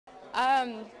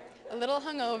Um, a little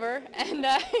hungover and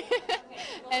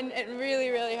and really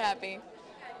really happy.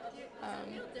 Does it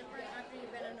feel different after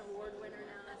you've been an award winner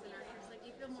now as an actress? Like, do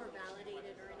you feel more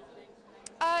validated or anything?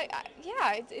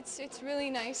 Yeah, it's really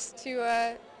nice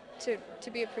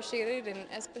to be appreciated, and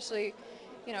especially,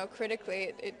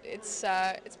 critically,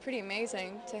 it's pretty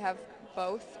amazing to have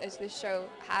both, as this show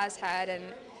has had, and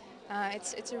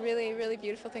it's a really really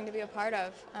beautiful thing to be a part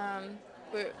of.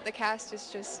 The cast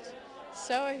is just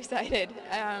so excited.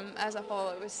 As a whole,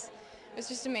 it was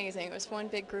just amazing. It was one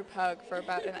big group hug for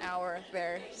about an hour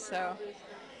there. So Who are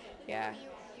yeah.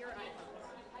 your icons?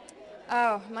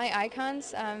 Oh, my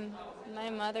icons. My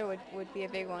mother would be a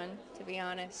big one, to be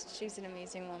honest. She's an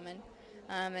amazing woman,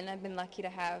 and I've been lucky to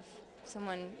have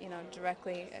someone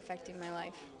directly affecting my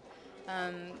life.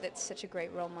 That's such a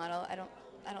great role model. I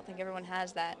don't think everyone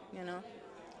has that.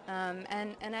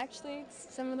 And actually,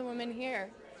 some of the women here,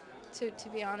 to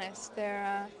be honest,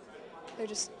 they're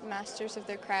just masters of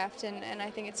their craft, and I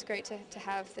think it's great to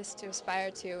have this to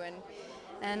aspire to,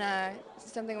 and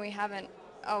something we haven't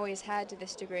always had to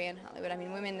this degree in Hollywood. I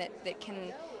mean, women that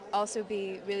can also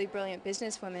be really brilliant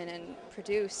businesswomen and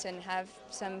produce and have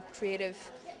some creative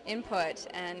input,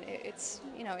 and it's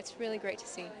really great to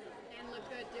see. And look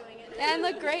good doing it. And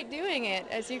look great doing it,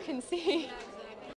 as you can see. Yeah, exactly.